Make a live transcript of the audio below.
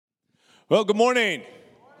Well, good morning.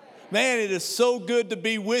 Man, it is so good to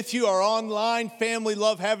be with you. Our online family,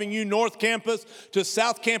 love having you. North Campus to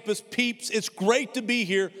South Campus peeps. It's great to be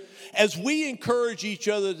here as we encourage each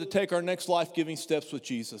other to take our next life-giving steps with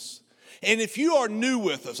Jesus. And if you are new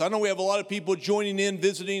with us, I know we have a lot of people joining in,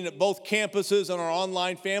 visiting at both campuses and our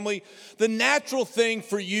online family. The natural thing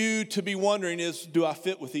for you to be wondering is, do I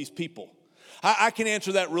fit with these people? I can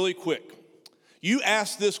answer that really quick. You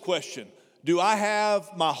ask this question. Do I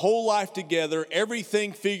have my whole life together,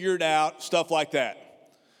 everything figured out, stuff like that?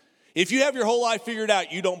 If you have your whole life figured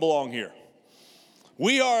out, you don't belong here.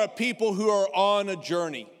 We are a people who are on a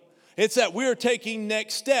journey. It's that we are taking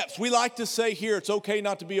next steps. We like to say here, it's okay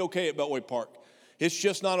not to be okay at Beltway Park. It's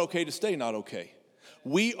just not okay to stay not okay.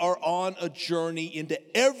 We are on a journey into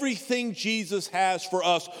everything Jesus has for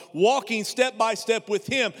us, walking step by step with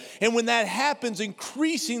Him. And when that happens,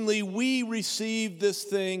 increasingly we receive this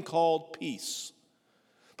thing called peace.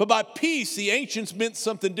 But by peace, the ancients meant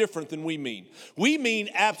something different than we mean. We mean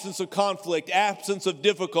absence of conflict, absence of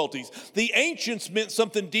difficulties. The ancients meant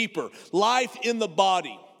something deeper, life in the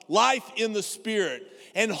body, life in the spirit,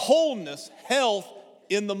 and wholeness, health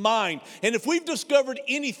in the mind. And if we've discovered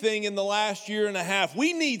anything in the last year and a half,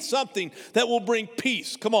 we need something that will bring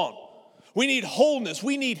peace. Come on. We need wholeness.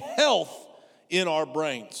 We need health in our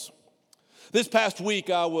brains. This past week,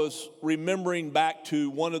 I was remembering back to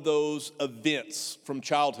one of those events from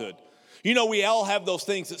childhood. You know, we all have those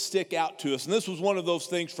things that stick out to us, and this was one of those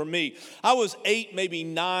things for me. I was 8, maybe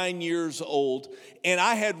 9 years old, and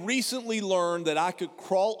I had recently learned that I could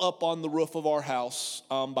crawl up on the roof of our house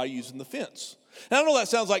by using the fence. And I know that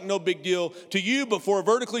sounds like no big deal to you, but for a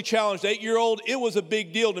vertically challenged 8-year-old, it was a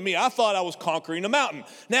big deal to me. I thought I was conquering a mountain.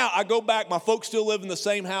 Now, I go back, my folks still live in the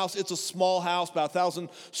same house. It's a small house, about 1,000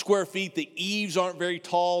 square feet. The eaves aren't very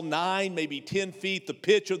tall, 9, maybe 10 feet. The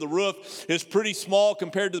pitch of the roof is pretty small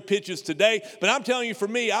compared to the pitches today. But I'm telling you, for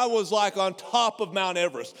me, I was like on top of Mount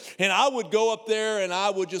Everest. And I would go up there and I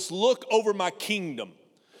would just look over my kingdom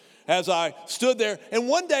as I stood there. And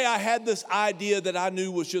one day I had this idea that I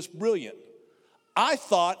knew was just brilliant. I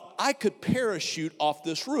thought I could parachute off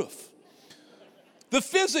this roof. The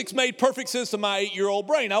physics made perfect sense to my 8-year-old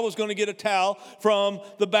brain. I was going to get a towel from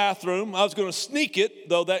the bathroom. I was going to sneak it,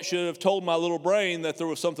 though that should have told my little brain that there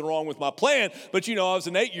was something wrong with my plan. But, you know, I was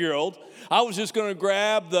an 8-year-old. I was just going to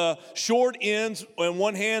grab the short ends in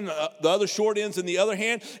one hand, the other short ends in the other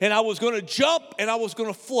hand, and I was going to jump and I was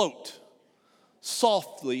going to float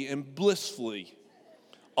softly and blissfully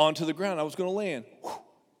onto the ground. I was going to land. Whew.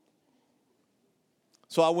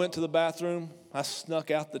 So I went to the bathroom, I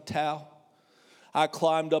snuck out the towel. I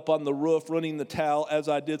climbed up on the roof, running the towel as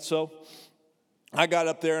I did so. I got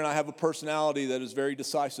up there and I have a personality that is very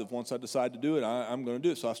decisive. Once I decide to do it, I'm going to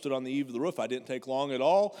do it. So I stood on the eave of the roof. I didn't take long at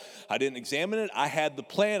all. I didn't examine it. I had the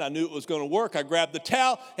plan. I knew it was going to work. I grabbed the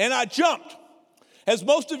towel and I jumped. As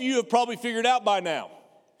most of you have probably figured out by now,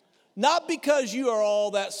 not because you are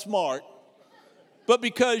all that smart, but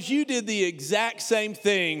because you did the exact same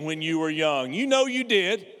thing when you were young. You know you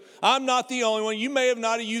did. I'm not the only one. You may have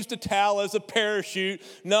not used a towel as a parachute.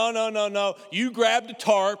 No. You grabbed a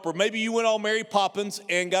tarp, or maybe you went all Mary Poppins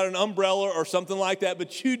and got an umbrella or something like that,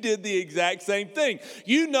 but you did the exact same thing.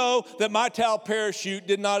 You know that my towel parachute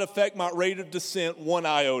did not affect my rate of descent one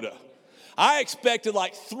iota. I expected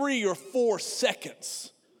like 3 or 4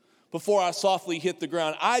 seconds before I softly hit the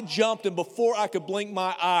ground. I jumped, and before I could blink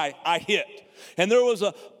my eye, I hit. And there was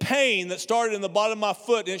a pain that started in the bottom of my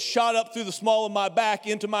foot, and it shot up through the small of my back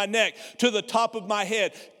into my neck to the top of my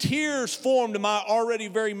head. Tears formed in my already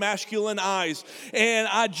very masculine eyes, and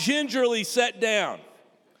I gingerly sat down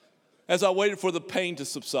as I waited for the pain to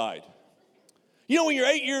subside. You know, when you're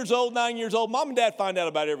 8 years old, 9 years old, mom and dad find out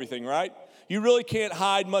about everything, right? You really can't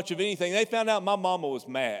hide much of anything. They found out my mama was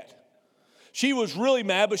mad. She was really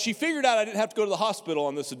mad, but she figured out I didn't have to go to the hospital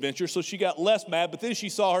on this adventure, so she got less mad, but then she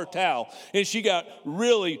saw her towel, and she got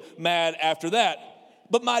really mad after that.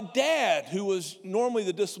 But my dad, who was normally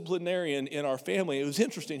the disciplinarian in our family, it was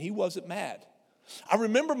interesting, he wasn't mad. I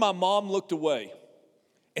remember my mom looked away,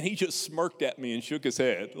 and he just smirked at me and shook his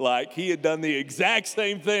head like he had done the exact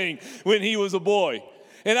same thing when he was a boy.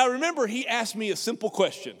 And I remember he asked me a simple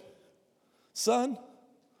question. Son,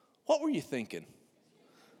 what were you thinking?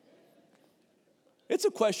 It's a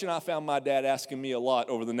question I found my dad asking me a lot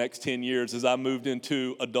over the next 10 years as I moved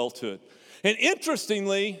into adulthood. And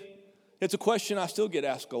interestingly, it's a question I still get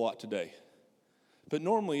asked a lot today. But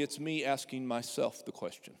normally it's me asking myself the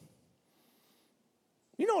question.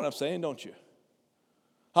 You know what I'm saying, don't you?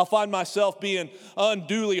 I'll find myself being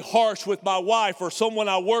unduly harsh with my wife or someone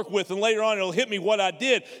I work with, and later on it'll hit me what I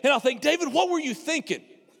did. And I'll think, David, what were you thinking?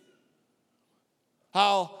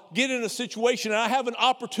 I'll get in a situation and I have an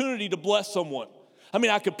opportunity to bless someone. I mean,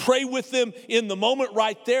 I could pray with them in the moment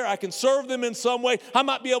right there. I can serve them in some way. I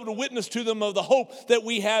might be able to witness to them of the hope that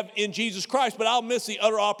we have in Jesus Christ, but I'll miss the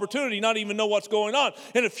other opportunity, not even know what's going on.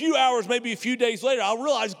 In a few hours, maybe a few days later, I'll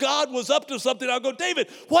realize God was up to something. I'll go, David,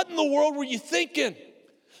 what in the world were you thinking?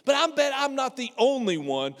 But I bet I'm not the only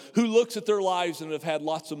one who looks at their lives and have had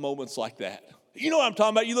lots of moments like that. You know what I'm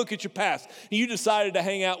talking about? You look at your past and you decided to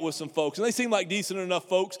hang out with some folks, and they seem like decent enough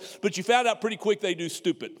folks, but you found out pretty quick they do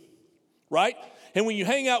stupid, right? And when you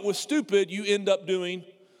hang out with stupid, you end up doing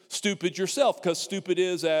stupid yourself, because stupid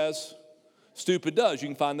is as stupid does. You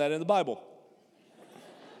can find that in the Bible.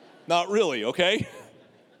 Not really, okay?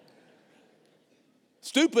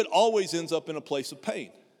 Stupid always ends up in a place of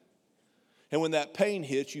pain. And when that pain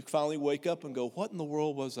hits, you finally wake up and go, what in the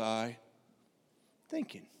world was I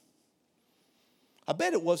thinking? I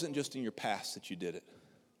bet it wasn't just in your past that you did it.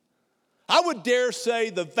 I would dare say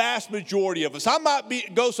the vast majority of us, I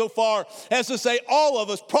might go so far as to say all of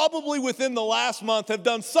us, probably within the last month, have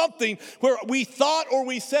done something where we thought or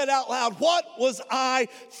we said out loud, what was I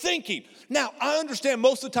thinking? Now, I understand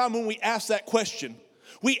most of the time when we ask that question,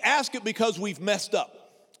 we ask it because we've messed up.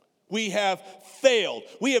 We have failed.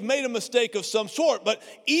 We have made a mistake of some sort. But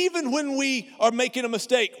even when we are making a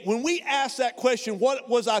mistake, when we ask that question, what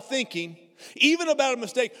was I thinking? Even about a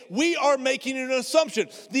mistake, we are making an assumption.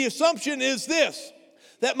 The assumption is this,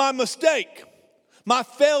 that my mistake, my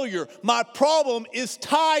failure, my problem is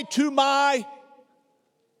tied to my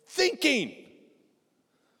thinking.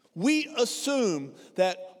 We assume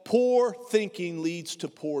that poor thinking leads to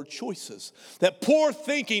poor choices, that poor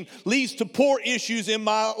thinking leads to poor issues in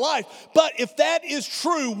my life. But if that is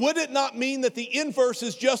true, would it not mean that the inverse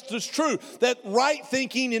is just as true, that right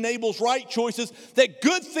thinking enables right choices, that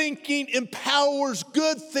good thinking empowers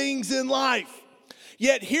good things in life?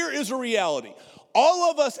 Yet here is a reality.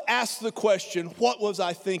 All of us ask the question, what was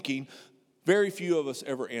I thinking? Very few of us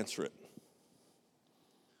ever answer it.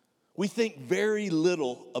 We think very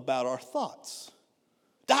little about our thoughts.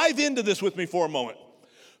 Dive into this with me for a moment.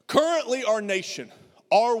 Currently, our nation,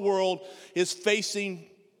 our world is facing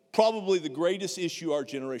probably the greatest issue our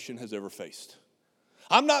generation has ever faced.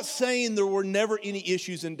 I'm not saying there were never any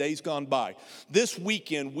issues in days gone by. This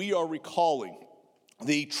weekend, we are recalling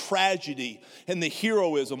the tragedy and the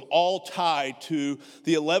heroism all tied to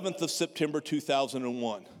the 11th of September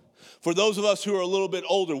 2001. For those of us who are a little bit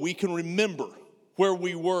older, we can remember where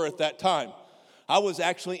we were at that time. I was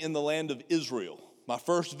actually in the land of Israel. My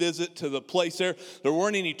first visit to the place there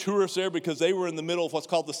weren't any tourists there because they were in the middle of what's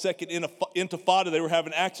called the Second Intifada. They were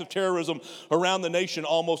having acts of terrorism around the nation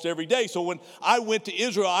almost every day. So when I went to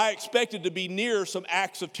Israel, I expected to be near some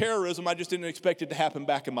acts of terrorism. I just didn't expect it to happen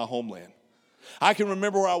back in my homeland. I can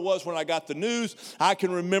remember where I was when I got the news. I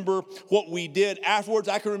can remember what we did afterwards.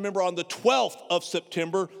 I can remember on the 12th of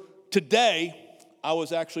September, today, I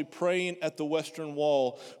was actually praying at the Western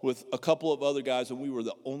Wall with a couple of other guys, and we were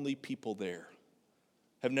the only people there.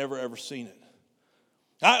 Have never ever seen it.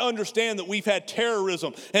 I understand that we've had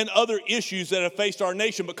terrorism and other issues that have faced our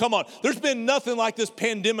nation, but come on, there's been nothing like this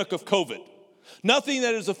pandemic of COVID. Nothing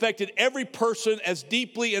that has affected every person as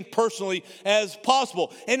deeply and personally as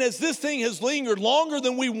possible. And as this thing has lingered longer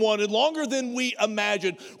than we wanted, longer than we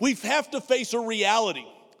imagined, we have to face a reality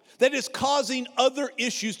that is causing other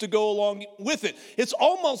issues to go along with it. It's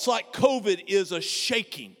almost like COVID is a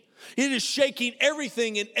shaking. It is shaking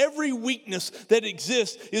everything, and every weakness that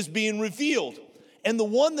exists is being revealed. And the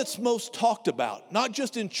one that's most talked about, not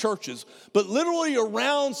just in churches, but literally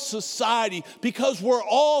around society, because we're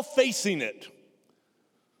all facing it,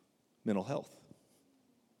 mental health.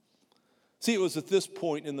 See, it was at this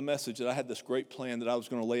point in the message that I had this great plan that I was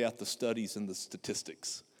going to lay out the studies and the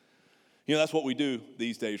statistics. You know, that's what we do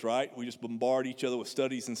these days, right? We just bombard each other with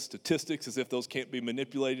studies and statistics as if those can't be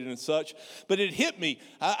manipulated and such. But it hit me.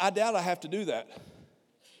 I doubt I have to do that,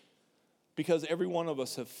 because every one of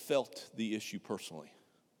us have felt the issue personally.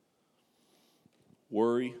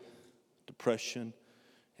 Worry, depression,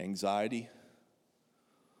 anxiety,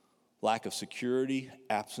 lack of security,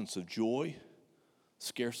 absence of joy,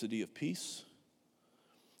 scarcity of peace.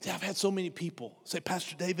 See, I've had so many people say,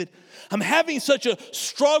 Pastor David, I'm having such a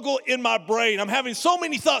struggle in my brain. I'm having so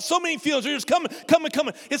many thoughts, so many feelings. They're just coming.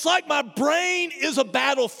 It's like my brain is a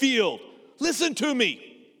battlefield. Listen to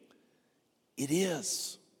me. It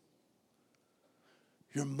is.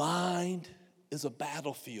 Your mind is a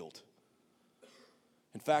battlefield.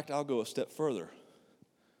 In fact, I'll go a step further.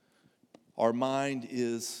 Our mind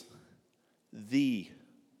is the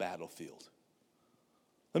battlefield.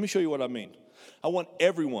 Let me show you what I mean. I want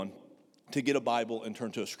everyone to get a Bible and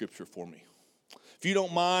turn to a scripture for me. If you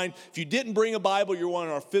don't mind, if you didn't bring a Bible, you're one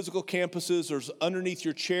of our physical campuses, there's underneath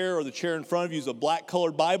your chair or the chair in front of you is a black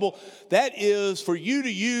colored Bible. That is for you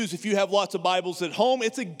to use if you have lots of Bibles at home.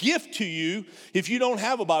 It's a gift to you if you don't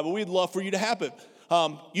have a Bible. We'd love for you to have it.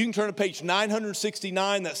 You can turn to page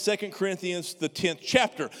 969, that's 2 Corinthians, the 10th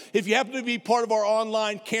chapter. If you happen to be part of our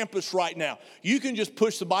online campus right now, you can just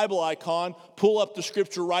push the Bible icon, pull up the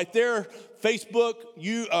scripture right there. Facebook,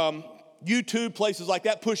 YouTube, places like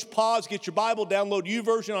that. Push pause, get your Bible, download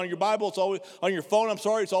YouVersion on your Bible. It's always on your phone.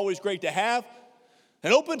 It's always great to have.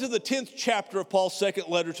 And open to the 10th chapter of Paul's second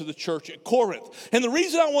letter to the church at Corinth. And the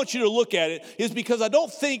reason I want you to look at it is because I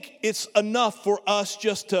don't think it's enough for us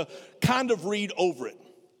just to kind of read over it.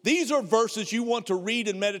 These are verses you want to read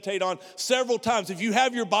and meditate on several times. If you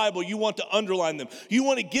have your Bible, you want to underline them. You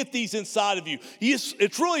want to get these inside of you.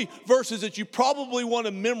 It's really verses that you probably want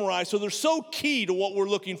to memorize, so they're so key to what we're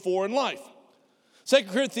looking for in life. 2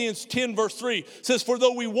 Corinthians 10 verse 3 says, "For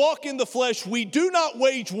though we walk in the flesh, we do not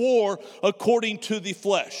wage war according to the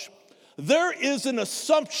flesh." There is an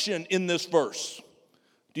assumption in this verse.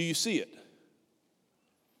 Do you see it?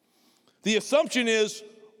 The assumption is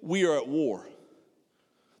we are at war.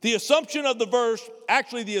 The assumption of the verse,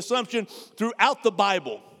 actually the assumption throughout the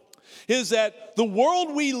Bible, is that the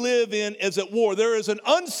world we live in is at war. There is an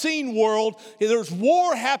unseen world. There's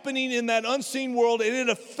war happening in that unseen world, and it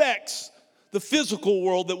affects the physical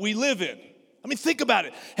world that we live in. I mean, think about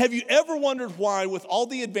it. Have you ever wondered why, with all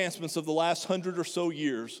the advancements of the last 100 or so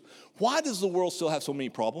years, why does the world still have so many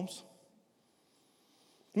problems?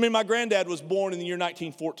 I mean, my granddad was born in the year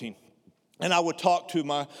 1914. And I would talk to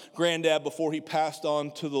my granddad before he passed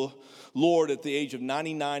on to the Lord at the age of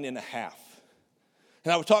 99 and a half.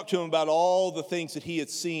 And I would talk to him about all the things that he had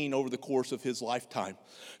seen over the course of his lifetime.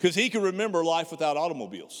 Because he could remember life without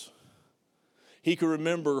automobiles. He could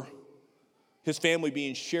remember his family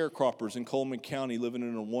being sharecroppers in Coleman County, living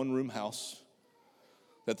in a one-room house.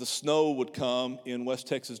 That the snow would come in West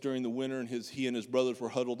Texas during the winter, and he and his brothers were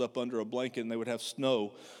huddled up under a blanket, and they would have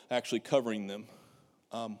snow actually covering them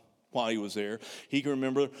while he was there. He can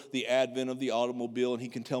remember the advent of the automobile, and he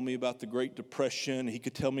can tell me about the Great Depression. He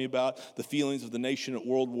could tell me about the feelings of the nation at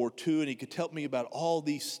World War II, and he could tell me about all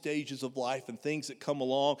these stages of life and things that come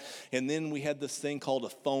along. And then we had this thing called a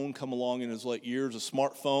phone come along in his late years, a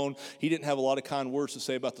smartphone. He didn't have a lot of kind words to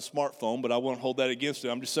say about the smartphone, but I won't hold that against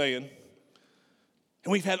him. I'm just saying.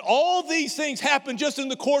 And we've had all these things happen just in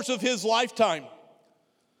the course of his lifetime.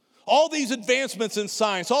 All these advancements in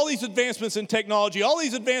science, all these advancements in technology, all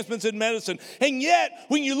these advancements in medicine. And yet,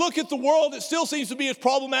 when you look at the world, it still seems to be as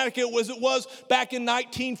problematic as it was back in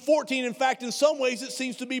 1914. In fact, in some ways, it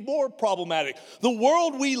seems to be more problematic. The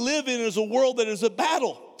world we live in is a world that is a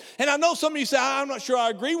battle. And I know some of you say, I'm not sure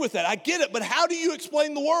I agree with that. I get it, but how do you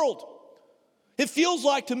explain the world? It feels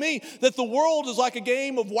like to me that the world is like a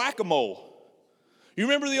game of whack-a-mole. You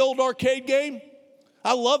remember the old arcade game?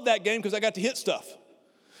 I love that game because I got to hit stuff.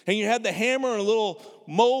 And you had the hammer and a little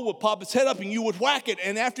mole would pop its head up and you would whack it.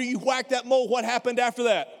 And after you whacked that mole, what happened after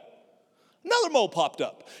that? Another mole popped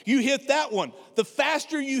up. You hit that one. The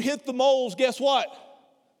faster you hit the moles, guess what?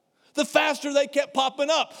 The faster they kept popping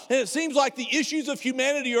up. And it seems like the issues of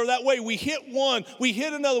humanity are that way. We hit one, we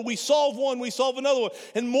hit another, we solve one, we solve another one.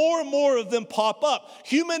 And more of them pop up.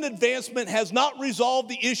 Human advancement has not resolved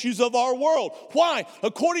the issues of our world. Why?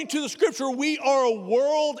 According to the scripture, we are a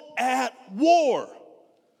world at war.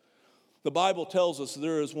 The Bible tells us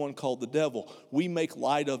there is one called the devil. We make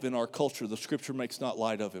light of in our culture. The scripture makes not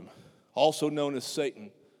light of him. Also known as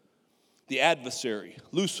Satan, the adversary,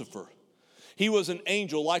 Lucifer. He was an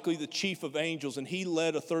angel, likely the chief of angels, and he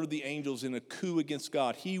led a third of the angels in a coup against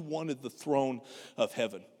God. He wanted the throne of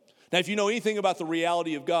heaven. Now, if you know anything about the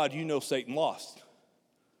reality of God, you know Satan lost.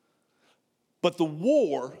 But the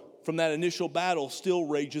war from that initial battle still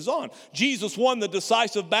rages on. Jesus won the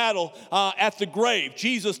decisive battle at the grave.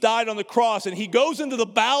 Jesus died on the cross, and he goes into the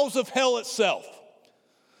bowels of hell itself,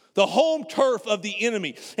 the home turf of the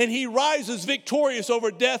enemy, and he rises victorious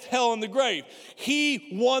over death, hell, and the grave. He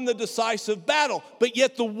won the decisive battle, but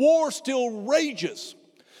yet the war still rages.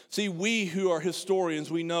 See, we who are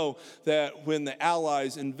historians, we know that when the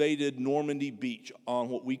Allies invaded Normandy Beach on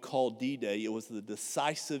what we call D-Day, it was the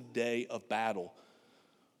decisive day of battle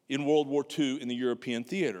in World War II in the European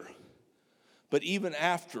theater. But even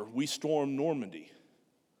after we stormed Normandy,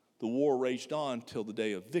 the war raged on till the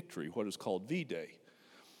day of victory, what is called V-Day.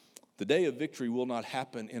 The day of victory will not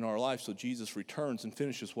happen in our life, so Jesus returns and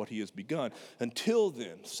finishes what he has begun. Until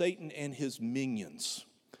then, Satan and his minions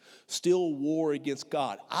still war against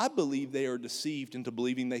God. I believe they are deceived into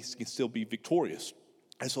believing they can still be victorious.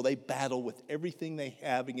 And so they battle with everything they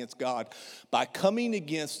have against God by coming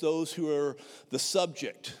against those who are the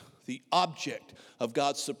subject, the object of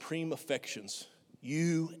God's supreme affections,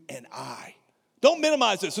 you and I. Don't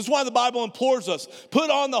minimize this. This is why the Bible implores us, put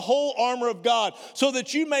on the whole armor of God so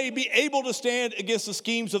that you may be able to stand against the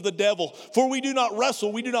schemes of the devil. For we do not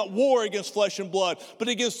wrestle, we do not war against flesh and blood, but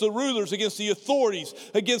against the rulers, against the authorities,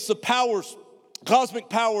 against the powers, cosmic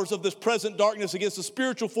powers of this present darkness, against the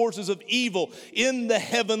spiritual forces of evil in the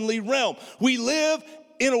heavenly realm. We live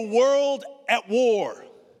in a world at war.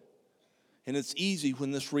 And it's easy when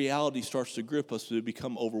this reality starts to grip us to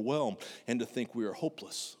become overwhelmed and to think we are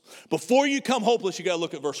hopeless. Before you come hopeless, you got to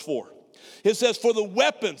look at verse 4. It says, for the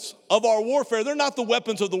weapons of our warfare, they're not the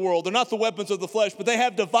weapons of the world, they're not the weapons of the flesh, but they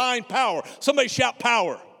have divine power. Somebody shout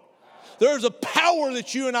power. There's a power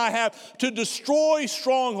that you and I have to destroy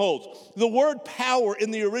strongholds. The word power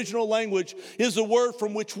in the original language is the word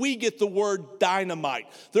from which we get the word dynamite.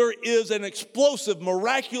 There is an explosive,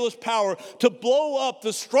 miraculous power to blow up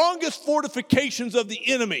the strongest fortifications of the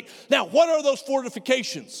enemy. Now, what are those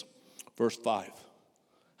fortifications? Verse 5.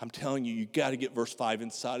 I'm telling you, you got to get verse 5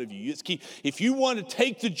 inside of you. It's key. If you want to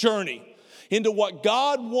take the journey into what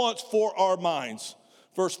God wants for our minds,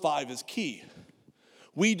 verse 5 is key.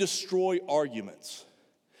 We destroy arguments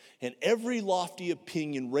and every lofty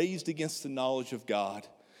opinion raised against the knowledge of God,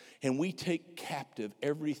 and we take captive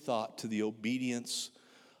every thought to the obedience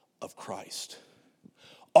of Christ.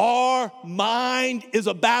 Our mind is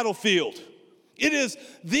a battlefield. It is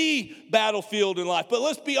the battlefield in life. But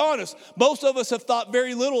let's be honest, most of us have thought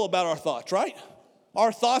very little about our thoughts, right?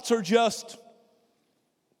 Our thoughts are just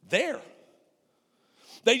there.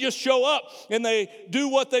 They just show up and they do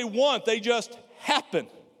what they want. They just happen.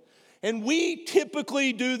 And we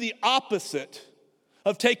typically do the opposite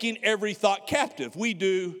of taking every thought captive. We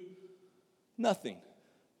do nothing.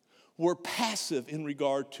 We're passive in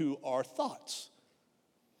regard to our thoughts.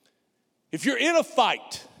 If you're in a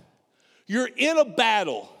fight, you're in a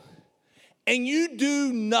battle, and you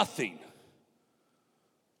do nothing,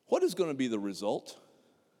 what is going to be the result?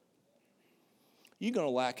 You're going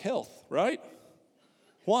to lack health, right?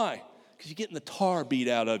 Why? Because you're getting the tar beat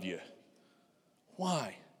out of you.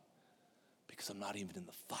 Why? Because I'm not even in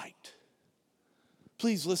the fight.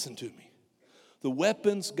 Please listen to me. The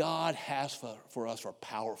weapons God has for us are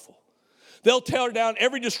powerful. They'll tear down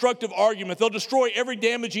every destructive argument. They'll destroy every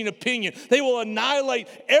damaging opinion. They will annihilate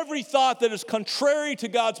every thought that is contrary to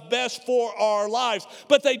God's best for our lives.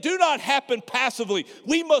 But they do not happen passively.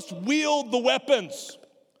 We must wield the weapons.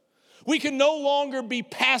 We can no longer be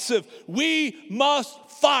passive. We must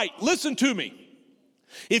fight. Listen to me.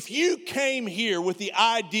 If you came here with the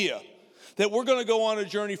idea that we're going to go on a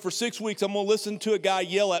journey for 6 weeks, I'm going to listen to a guy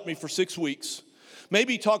yell at me for 6 weeks.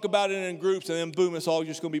 Maybe talk about it in groups, and then boom, it's all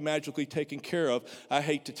just going to be magically taken care of. I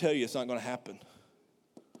hate to tell you, it's not going to happen.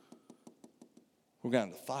 We're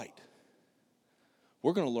going to fight.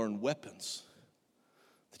 We're going to learn weapons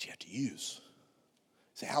that you have to use.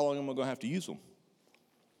 Say, how long am I going to have to use them?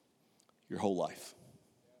 Your whole life.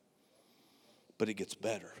 But it gets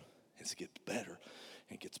better. It gets better.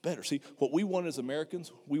 It gets better. See, what we want as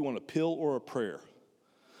Americans, we want a pill or a prayer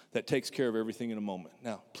that takes care of everything in a moment.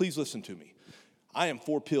 Now, please listen to me. I am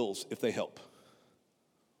for pills if they help.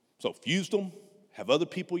 So if used them, have other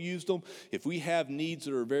people used them. If we have needs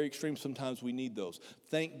that are very extreme, sometimes we need those.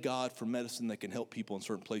 Thank God for medicine that can help people in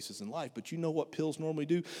certain places in life. But you know what pills normally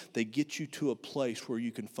do? They get you to a place where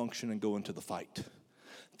you can function and go into the fight.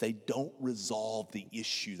 They don't resolve the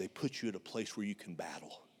issue. They put you at a place where you can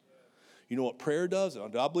battle. You know what prayer does?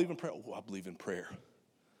 Do I believe in prayer? Oh, I believe in prayer.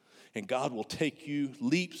 And God will take you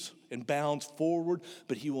leaps and bounds forward,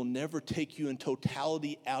 but he will never take you in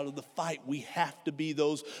totality out of the fight. We have to be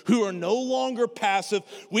those who are no longer passive.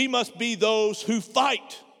 We must be those who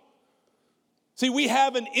fight. See, we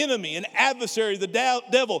have an enemy, an adversary, the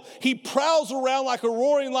devil. He prowls around like a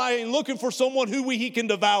roaring lion looking for someone who he can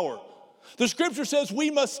devour. The scripture says we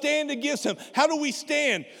must stand against him. How do we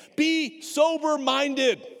stand? Be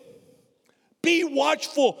sober-minded. Be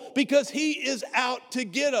watchful, because he is out to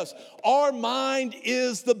get us. Our mind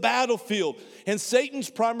is the battlefield. And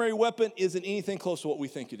Satan's primary weapon isn't anything close to what we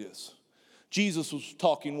think it is. Jesus was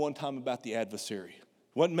talking one time about the adversary.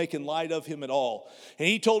 Wasn't making light of him at all. And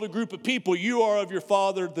he told a group of people, you are of your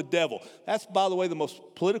father, the devil. That's, by the way, the most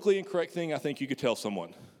politically incorrect thing I think you could tell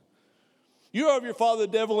someone. You are of your father,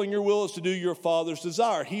 the devil, and your will is to do your father's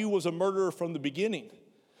desire. He was a murderer from the beginning.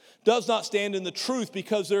 Does not stand in the truth,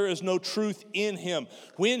 because there is no truth in him.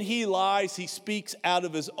 When he lies, he speaks out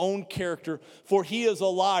of his own character, for he is a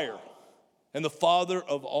liar and the father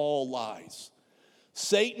of all lies.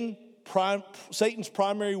 Satan's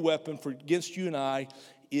primary weapon against you and I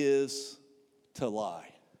is to lie.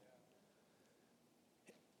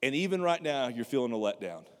 And even right now, you're feeling a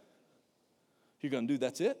letdown. You're going, dude,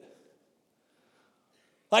 that's it?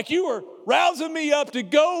 Like you were rousing me up to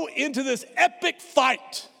go into this epic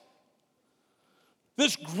fight.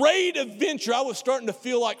 This great adventure. I was starting to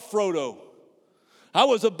feel like Frodo. I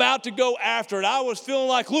was about to go after it. I was feeling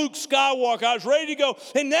like Luke Skywalker. I was ready to go.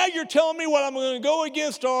 And now you're telling me what I'm going to go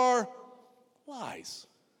against are lies.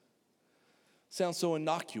 Sounds so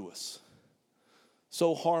innocuous,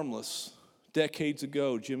 so harmless. Decades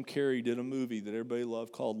ago, Jim Carrey did a movie that everybody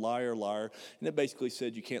loved called Liar, Liar. And it basically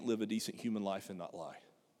said you can't live a decent human life and not lie.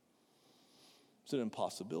 It's an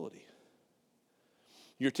impossibility.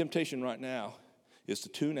 Your temptation right now is to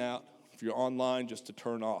tune out. If you're online, just to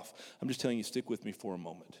turn off. I'm just telling you, stick with me for a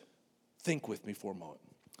moment. Think with me for a moment.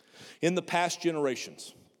 In the past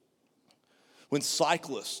generations, when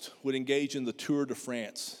cyclists would engage in the Tour de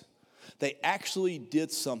France, they actually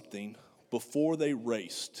did something before they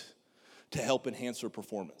raced to help enhance their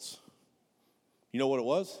performance. You know what it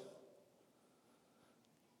was?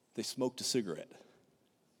 They smoked a cigarette.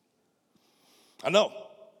 I know.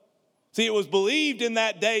 See, it was believed in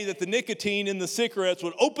that day that the nicotine in the cigarettes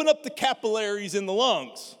would open up the capillaries in the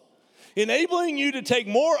lungs, enabling you to take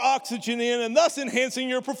more oxygen in and thus enhancing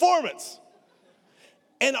your performance.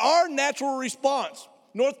 And our natural response,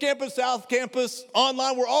 North Campus, South Campus,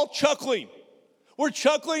 online, we're all chuckling. We're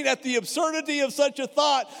chuckling at the absurdity of such a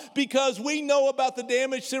thought because we know about the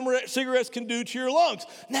damage cigarettes can do to your lungs.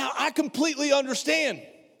 Now, I completely understand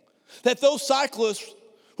that those cyclists,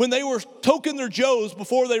 when they were toking their Joes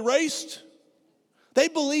before they raced, they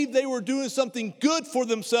believed they were doing something good for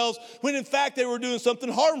themselves when in fact they were doing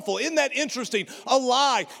something harmful. Isn't that interesting? A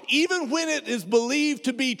lie, even when it is believed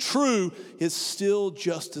to be true, is still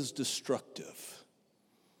just as destructive.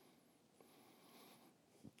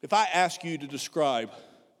 If I ask you to describe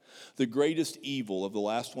the greatest evil of the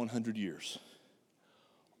last 100 years,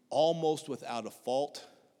 almost without a fault,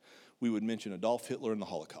 we would mention Adolf Hitler and the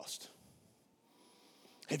Holocaust.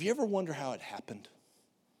 Have you ever wondered how it happened?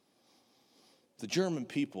 The German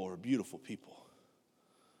people are beautiful people.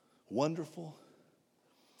 Wonderful.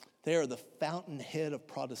 They are the fountainhead of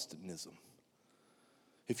Protestantism.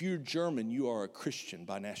 If you're German, you are a Christian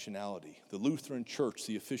by nationality. The Lutheran Church,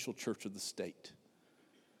 the official church of the state.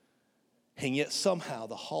 And yet somehow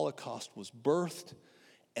the Holocaust was birthed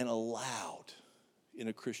and allowed in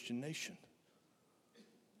a Christian nation.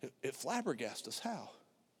 It flabbergasted us. How?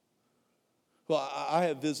 Well, I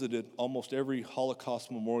have visited almost every Holocaust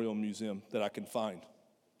memorial museum that I can find.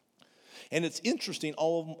 And it's interesting,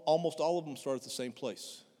 almost all of them start at the same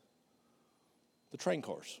place. The train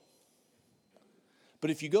cars.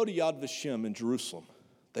 But if you go to Yad Vashem in Jerusalem,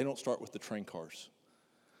 they don't start with the train cars.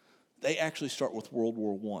 They actually start with World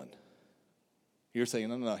War I. You're saying,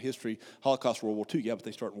 no, history, Holocaust, World War II. Yeah, but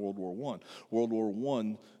they start in World War I. World War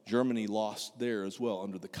I, Germany lost there as well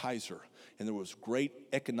under the Kaiser. And there was great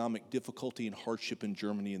economic difficulty and hardship in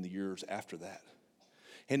Germany in the years after that.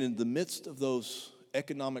 And in the midst of those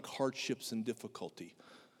economic hardships and difficulty,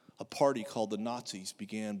 a party called the Nazis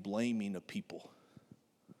began blaming a people.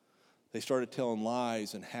 They started telling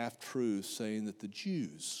lies and half-truths, saying that the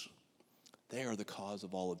Jews, they are the cause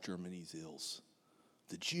of all of Germany's ills.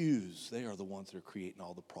 The Jews, they are the ones that are creating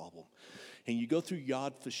all the problem. And you go through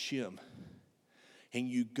Yad Vashem, and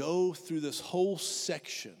you go through this whole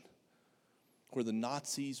section where the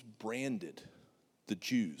Nazis branded the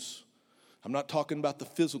Jews. I'm not talking about the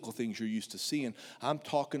physical things you're used to seeing. I'm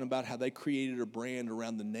talking about how they created a brand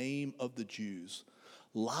around the name of the Jews,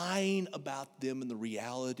 lying about them and the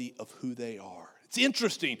reality of who they are. It's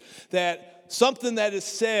interesting that something that is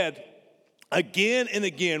said again and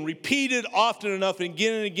again, repeated often enough and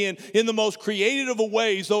again in the most creative of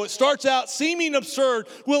ways, though it starts out seeming absurd,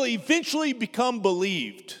 will eventually become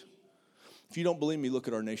believed. If you don't believe me, look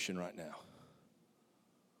at our nation right now.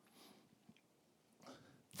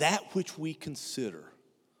 That which we consider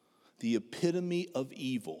the epitome of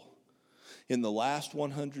evil in the last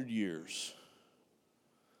 100 years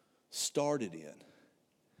started in,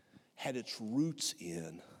 had its roots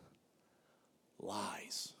in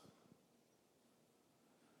lies.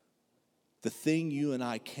 The thing you and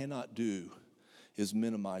I cannot do is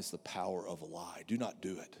minimize the power of a lie. Do not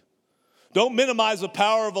do it. Don't minimize the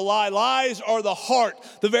power of a lie. Lies are the heart,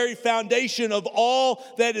 the very foundation of all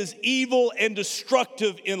that is evil and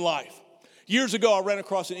destructive in life. Years ago, I ran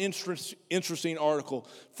across an interesting article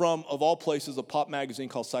from, of all places, a pop magazine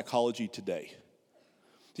called Psychology Today.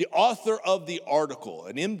 The author of the article,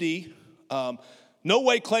 an MD, no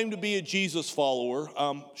way claimed to be a Jesus follower.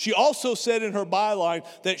 She also said in her byline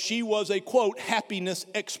that she was a, quote, happiness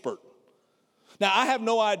expert. Now, I have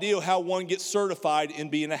no idea how one gets certified in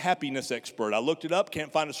being a happiness expert. I looked it up,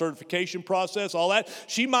 can't find a certification process, all that.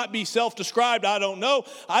 She might be self-described, I don't know.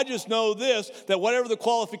 I just know this, that whatever the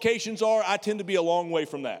qualifications are, I tend to be a long way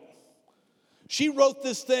from that. She wrote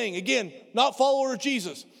this thing, again, not follower of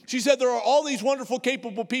Jesus. She said there are all these wonderful,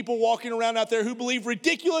 capable people walking around out there who believe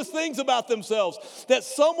ridiculous things about themselves that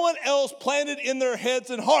someone else planted in their heads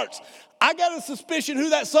and hearts. I got a suspicion who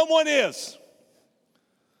that someone is.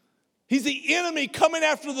 He's the enemy coming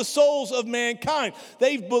after the souls of mankind.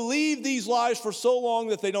 They've believed these lies for so long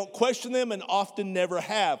that they don't question them and often never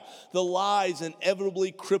have. The lies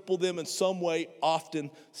inevitably cripple them in some way,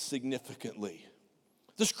 often significantly.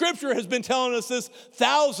 The scripture has been telling us this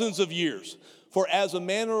thousands of years. For as a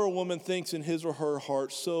man or a woman thinks in his or her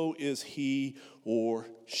heart, so is he or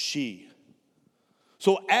she.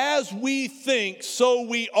 So as we think, so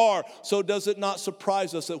we are. So does it not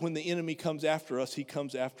surprise us that when the enemy comes after us, he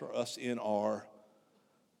comes after us in our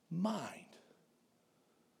mind?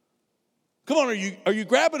 Come on, are you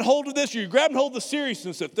grabbing hold of this? Are you grabbing hold of the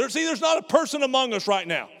seriousness of it? There's not a person among us right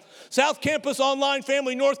now. South Campus, online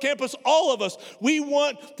family, North Campus, all of us, we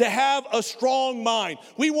want to have a strong mind.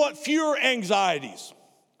 We want fewer anxieties.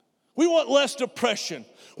 We want less depression.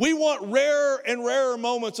 We want rarer and rarer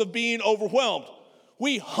moments of being overwhelmed.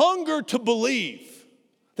 We hunger to believe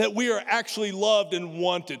that we are actually loved and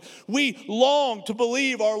wanted. We long to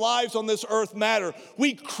believe our lives on this earth matter.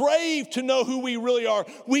 We crave to know who we really are.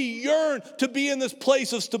 We yearn to be in this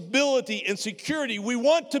place of stability and security. We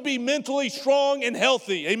want to be mentally strong and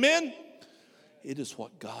healthy. Amen? It is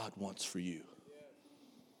what God wants for you.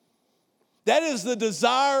 That is the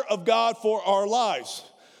desire of God for our lives.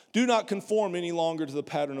 Do not conform any longer to the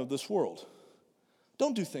pattern of this world.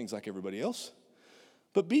 Don't do things like everybody else.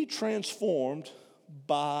 But be transformed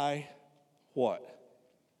by what?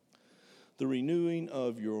 The renewing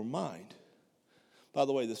of your mind. By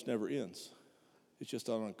the way, this never ends. It's just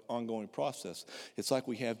an ongoing process. It's like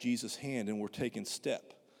we have Jesus' hand and we're taking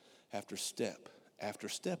step after step after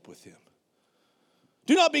step with him.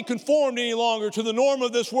 Do not be conformed any longer to the norm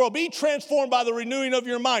of this world. Be transformed by the renewing of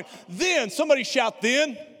your mind. Then, somebody shout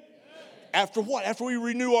then. After what? After we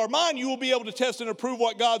renew our mind, you will be able to test and approve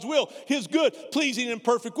what God's will, his good, pleasing, and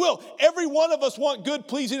perfect will. Every one of us want good,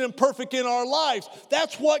 pleasing, and perfect in our lives.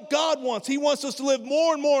 That's what God wants. He wants us to live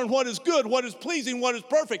more and more in what is good, what is pleasing, what is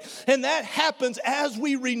perfect. And that happens as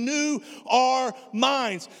we renew our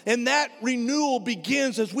minds. And that renewal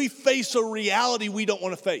begins as we face a reality we don't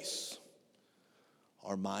want to face.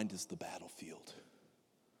 Our mind is the battlefield.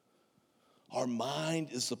 Our mind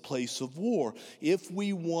is the place of war. If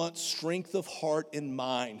we want strength of heart and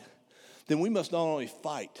mind, then we must not only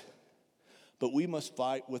fight, but we must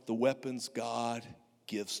fight with the weapons God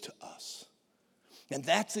gives to us. And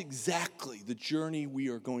that's exactly the journey we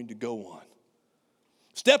are going to go on.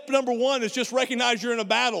 Step number one is just recognize you're in a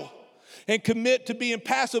battle and commit to being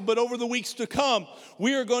passive. But over the weeks to come,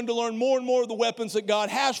 we are going to learn more and more of the weapons that God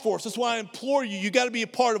has for us. That's why I implore you, you got to be a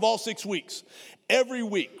part of all 6 weeks. Every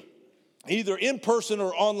week. Either in person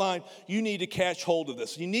or online, you need to catch hold of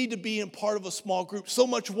this. You need to be in part of a small group. So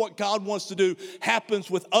much of what God wants to do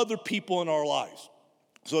happens with other people in our lives.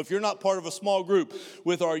 So if you're not part of a small group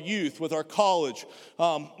with our youth, with our college,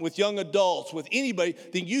 with young adults, with anybody,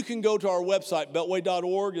 then you can go to our website,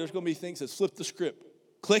 beltway.org. There's going to be things that flip the script.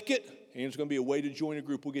 Click it, and there's going to be a way to join a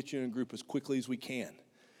group. We'll get you in a group as quickly as we can.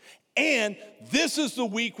 And this is the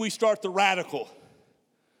week we start the radical.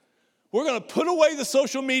 We're going to put away the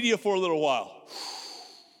social media for a little while.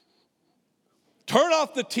 Turn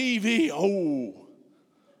off the TV. Oh,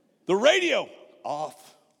 the radio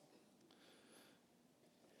off.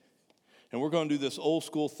 And we're going to do this old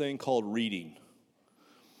school thing called reading.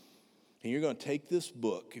 And you're going to take this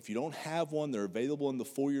book. If you don't have one, they're available in the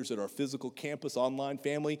foyers at our physical campus, online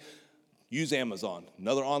family. Use Amazon.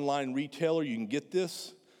 Another online retailer, you can get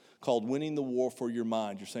this. Called Winning the War for Your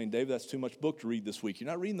Mind. You're saying, Dave, that's too much book to read this week.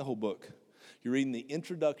 You're not reading the whole book. You're reading the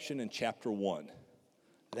introduction in chapter 1.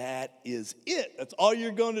 That is it. That's all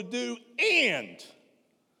you're going to do. And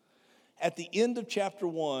at the end of chapter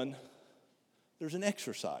 1, there's an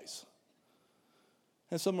exercise.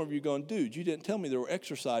 And some of you are going, dude, you didn't tell me there were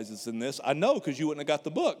exercises in this. I know, because you wouldn't have got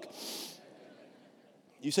the book.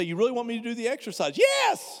 You say, you really want me to do the exercise?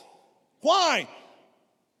 Yes! Why?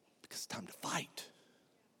 Because it's time to fight.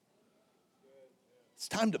 It's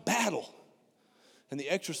time to battle. And the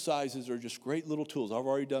exercises are just great little tools. I've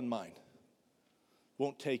already done mine.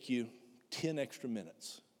 Won't take you 10 extra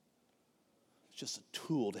minutes. It's just a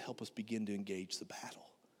tool to help us begin to engage the battle.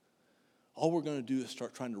 All we're going to do is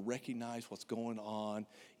start trying to recognize what's going on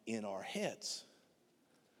in our heads.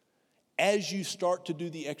 as you start to do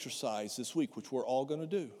the exercise this week, which we're all going to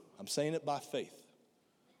do, I'm saying it by faith,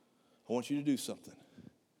 I want you to do something.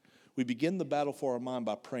 We begin the battle for our mind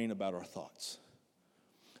by praying about our thoughts.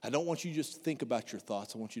 I don't want you just to think about your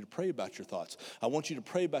thoughts. I want you to pray about your thoughts. I want you to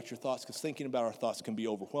pray about your thoughts because thinking about our thoughts can be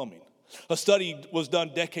overwhelming. A study was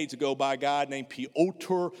done decades ago by a guy named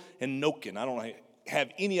Piotr Anokhin. I don't have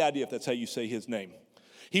any idea if that's how you say his name.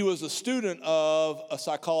 He was a student of a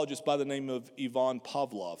psychologist by the name of Ivan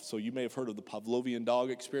Pavlov. So you may have heard of the Pavlovian dog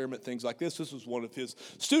experiment, things like this. This was one of his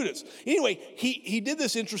students. Anyway, he did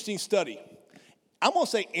this interesting study. I'm going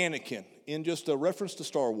to say Anakin, in just a reference to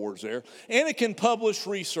Star Wars there. Anakin published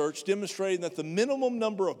research demonstrating that the minimum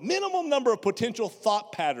number of potential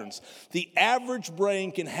thought patterns the average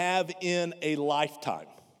brain can have in a lifetime.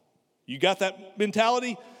 You got that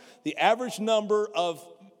mentality? The average number of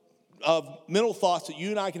mental thoughts that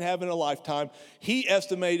you and I can have in a lifetime, he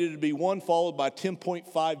estimated to be 1 followed by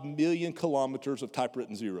 10.5 million kilometers of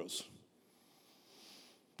typewritten zeros.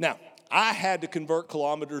 Now, I had to convert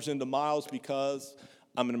kilometers into miles because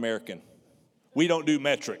I'm an American. We don't do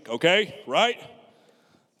metric, okay? Right?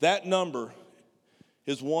 That number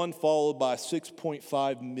is 1 followed by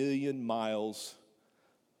 6.5 million miles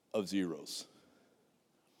of zeros.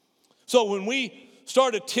 So when we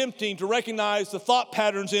start attempting to recognize the thought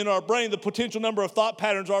patterns in our brain, the potential number of thought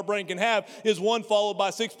patterns our brain can have is 1 followed by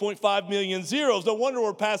 6.5 million zeros. No wonder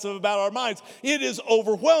we're passive about our minds. It is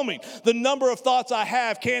overwhelming. The number of thoughts I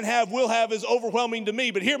have, can have, will have is overwhelming to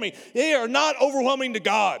me. But hear me, they are not overwhelming to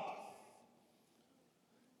God.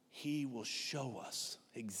 He will show us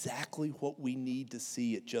exactly what we need to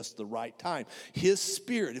see at just the right time. His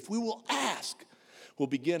Spirit, if we will ask, will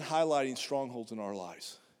begin highlighting strongholds in our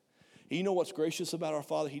lives. And you know what's gracious about our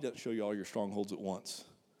Father? He doesn't show you all your strongholds at once.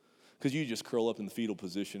 Because you just curl up in the fetal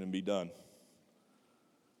position and be done.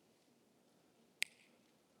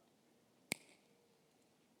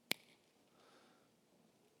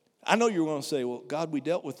 I know you're going to say, well, God, we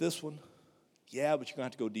dealt with this one. Yeah, but you're going to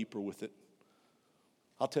have to go deeper with it.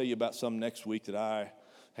 I'll tell you about some next week that I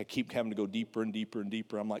keep having to go deeper and deeper and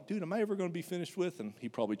deeper. I'm like, dude, am I ever going to be finished with? And he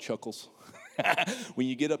probably chuckles. When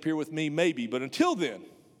you get up here with me, maybe. But until then,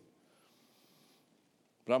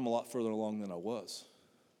 but I'm a lot further along than I was.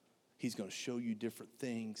 He's going to show you different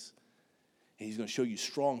things. And he's going to show you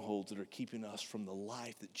strongholds that are keeping us from the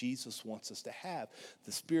life that Jesus wants us to have.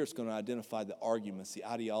 The Spirit's going to identify the arguments, the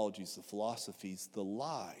ideologies, the philosophies, the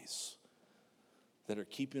lies that are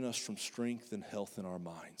keeping us from strength and health in our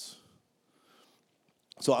minds.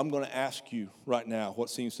 So I'm going to ask you right now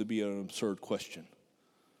what seems to be an absurd question.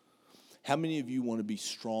 How many of you want to be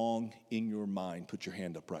strong in your mind? Put your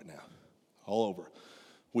hand up right now. All over.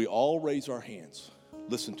 We all raise our hands.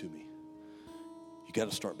 Listen to me. You got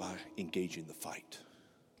to start by engaging the fight.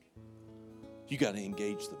 You got to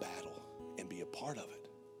engage the battle and be a part of it.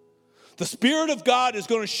 The Spirit of God is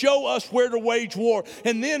going to show us where to wage war.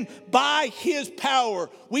 And then by His power,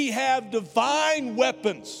 we have divine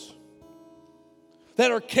weapons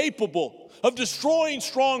that are capable of destroying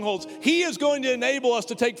strongholds. He is going to enable us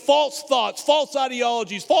to take false thoughts, false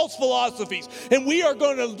ideologies, false philosophies, and we are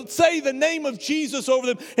going to say the name of Jesus over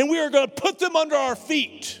them, and we are going to put them under our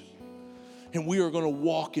feet. And we are going to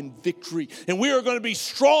walk in victory, and we are going to be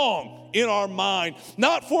strong in our mind,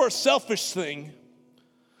 not for a selfish thing,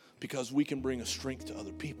 because we can bring a strength to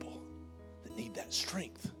other people that need that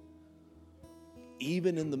strength.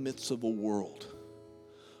 Even in the midst of a world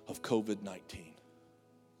of COVID-19.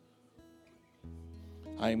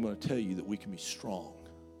 I am going to tell you that we can be strong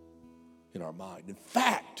in our mind. In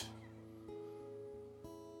fact,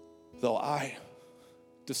 though I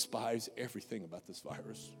despise everything about this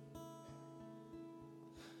virus,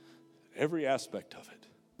 every aspect of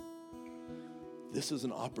it, this is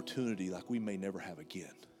an opportunity like we may never have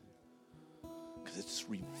again. Because it's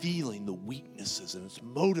revealing the weaknesses and it's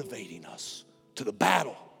motivating us to the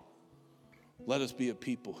battle. Let us be a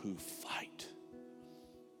people who fight.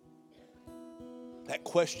 That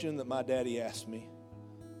question that my daddy asked me,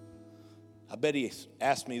 I bet he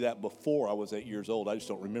asked me that before I was 8 years old. I just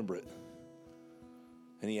don't remember it.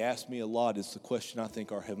 And he asked me a lot. It's the question I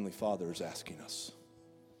think our Heavenly Father is asking us.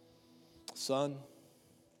 Son,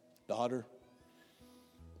 daughter,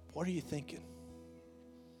 what are you thinking?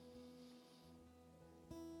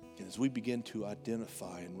 And as we begin to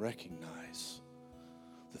identify and recognize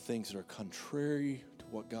the things that are contrary to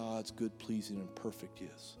what God's good, pleasing, and perfect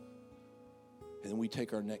is, and then we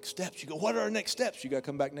take our next steps. You go, what are our next steps? You got to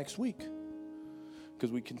come back next week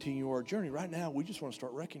because we continue our journey. Right now, we just want to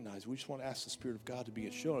start recognizing. We just want to ask the Spirit of God to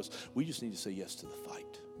begin showing us. We just need to say yes to the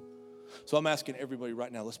fight. So I'm asking everybody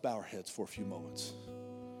right now, let's bow our heads for a few moments.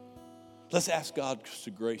 Let's ask God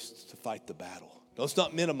the grace to fight the battle. Let's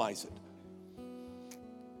not minimize it.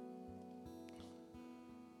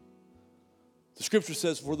 The scripture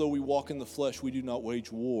says, for though we walk in the flesh, we do not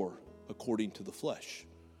wage war according to the flesh.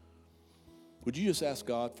 Would you just ask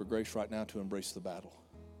God for grace right now to embrace the battle?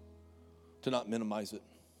 To not minimize it,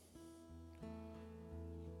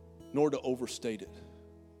 nor to overstate it,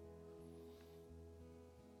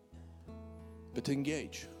 but to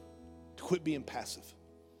engage, to quit being passive.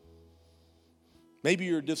 Maybe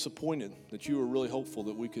you're disappointed that you were really hopeful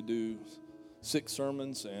that we could do 6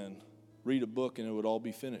 sermons and read a book and it would all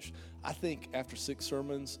be finished. I think after 6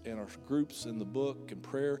 sermons and our groups in the book and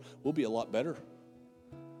prayer, we'll be a lot better.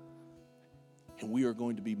 And we are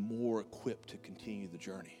going to be more equipped to continue the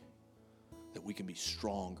journey, that we can be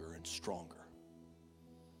stronger and stronger.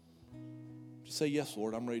 Just say, yes,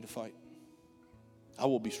 Lord, I'm ready to fight. I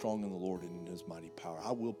will be strong in the Lord and in his mighty power.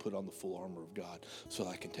 I will put on the full armor of God so that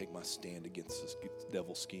I can take my stand against this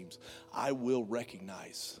devil's schemes. I will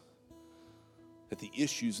recognize that the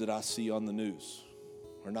issues that I see on the news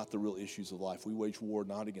are not the real issues of life. We wage war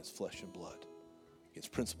not against flesh and blood,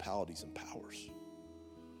 against principalities and powers.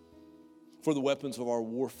 For the weapons of our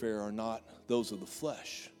warfare are not those of the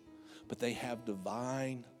flesh, but they have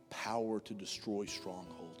divine power to destroy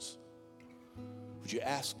strongholds. Would you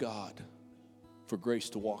ask God for grace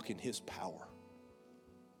to walk in his power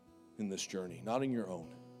in this journey, not in your own?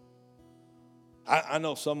 I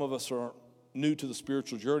know some of us are new to the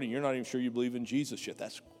spiritual journey. You're not even sure you believe in Jesus yet.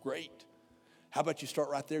 That's great. How about you start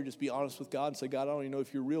right there? Just be honest with God and say, God, I don't even know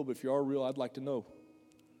if you're real, but if you are real, I'd like to know.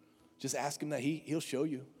 Just ask him that. He'll show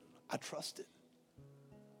you. I trust it.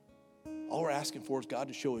 All we're asking for is God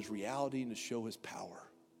to show his reality and to show his power.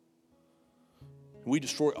 We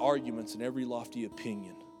destroy arguments and every lofty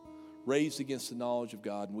opinion raised against the knowledge of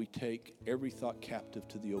God, and we take every thought captive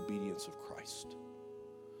to the obedience of Christ.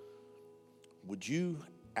 Would you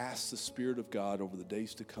ask the Spirit of God over the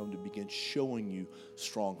days to come to begin showing you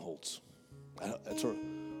strongholds? It's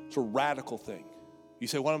a radical thing. You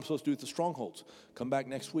say, what am I supposed to do with the strongholds? Come back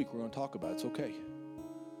next week. We're going to talk about it. It's okay.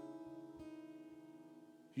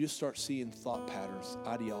 You just start seeing thought patterns,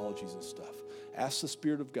 ideologies and stuff. Ask the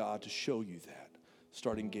Spirit of God to show you that.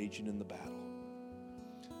 Start engaging in the battle.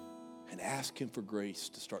 And ask him for grace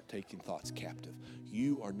to start taking thoughts captive.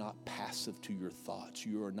 You are not passive to your thoughts.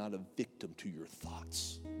 You are not a victim to your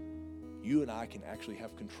thoughts. You and I can actually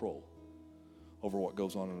have control over what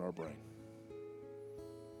goes on in our brain.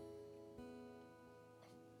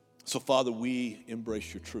 So, Father, we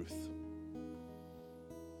embrace your truth.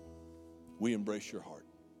 We embrace your heart.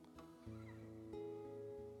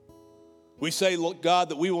 We say, look, God,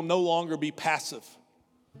 that we will no longer be passive,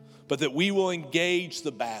 but that we will engage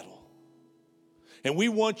the battle. And we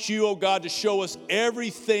want you, oh God, to show us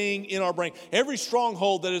everything in our brain, every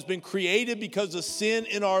stronghold that has been created because of sin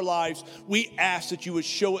in our lives. We ask that you would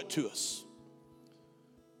show it to us.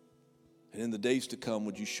 And in the days to come,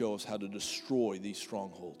 would you show us how to destroy these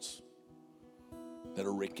strongholds that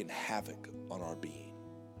are wreaking havoc on our being.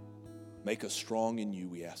 Make us strong in you,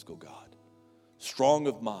 we ask, oh God. Strong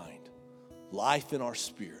of mind, life in our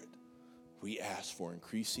spirit. We ask for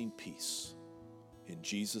increasing peace. In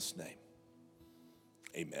Jesus' name,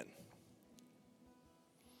 amen.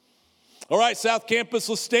 All right, South Campus,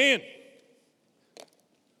 let's stand.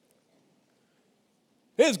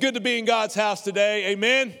 It's good to be in God's house today,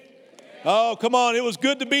 amen? Amen. Oh, come on, it was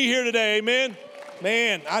good to be here today, amen?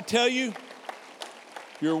 Man, I tell you,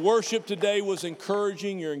 your worship today was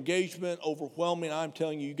encouraging, your engagement overwhelming. I'm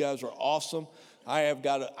telling you, you guys are awesome. I have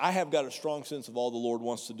got a strong sense of all the Lord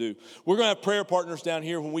wants to do. We're going to have prayer partners down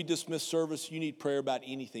here. When we dismiss service, you need prayer about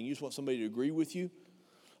anything. You just want somebody to agree with you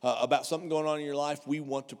about something going on in your life. We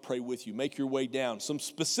want to pray with you. Make your way down. Some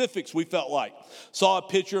specifics we felt like. Saw a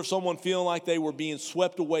picture of someone feeling like they were being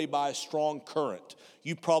swept away by a strong current.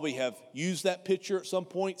 You probably have used that picture at some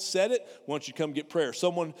point, said it. Why don't you come get prayer?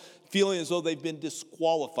 Someone feeling as though they've been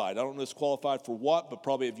disqualified. I don't know disqualified for what, but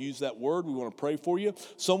probably have used that word. We want to pray for you.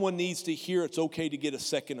 Someone needs to hear it's okay to get a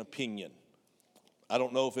second opinion. I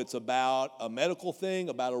don't know if it's about a medical thing,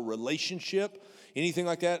 about a relationship, anything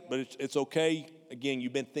like that, but it's okay. Again,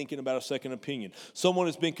 you've been thinking about a second opinion. Someone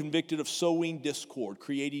has been convicted of sowing discord,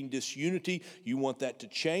 creating disunity. You want that to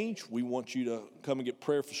change. We want you to come and get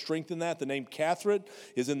prayer for strength in that. The name Catherine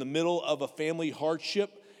is in the middle of a family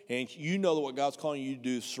hardship, and you know that what God's calling you to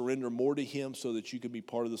do is surrender more to him so that you can be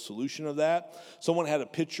part of the solution of that. Someone had a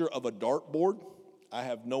picture of a dartboard. I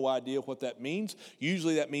have no idea what that means.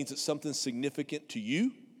 Usually that means it's something significant to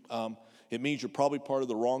you. It means you're probably part of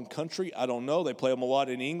the wrong country. I don't know. They play them a lot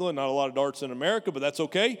in England, not a lot of darts in America, but that's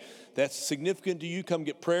okay. That's significant to you. Come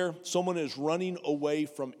get prayer. Someone is running away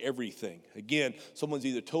from everything. Again, someone's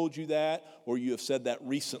either told you that or you have said that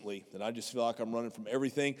recently, that I just feel like I'm running from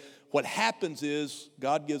everything. What happens is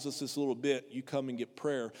God gives us this little bit. You come and get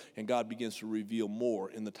prayer, and God begins to reveal more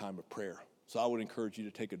in the time of prayer. So I would encourage you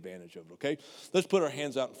to take advantage of it, okay? Let's put our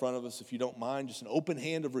hands out in front of us, if you don't mind, just an open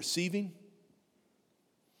hand of receiving.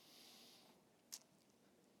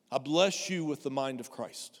 I bless you with the mind of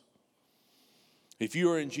Christ. If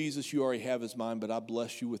you are in Jesus, you already have his mind, but I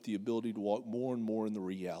bless you with the ability to walk more and more in the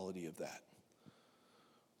reality of that.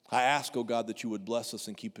 I ask, oh God, that you would bless us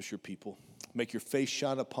and keep us your people. Make your face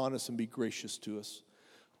shine upon us and be gracious to us.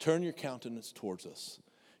 Turn your countenance towards us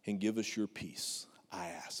and give us your peace, I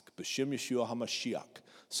ask. B'Shem Yeshua HaMashiach,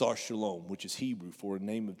 Sar Shalom, which is Hebrew for the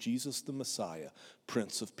name of Jesus the Messiah,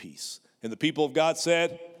 Prince of Peace. And the people of God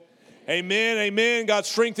said, amen, amen. God's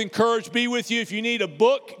strength and courage be with you. If you need a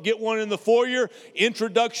book, get one in the foyer.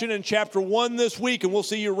 Introduction in chapter 1 this week, and we'll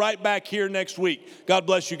see you right back here next week. God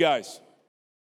bless you guys.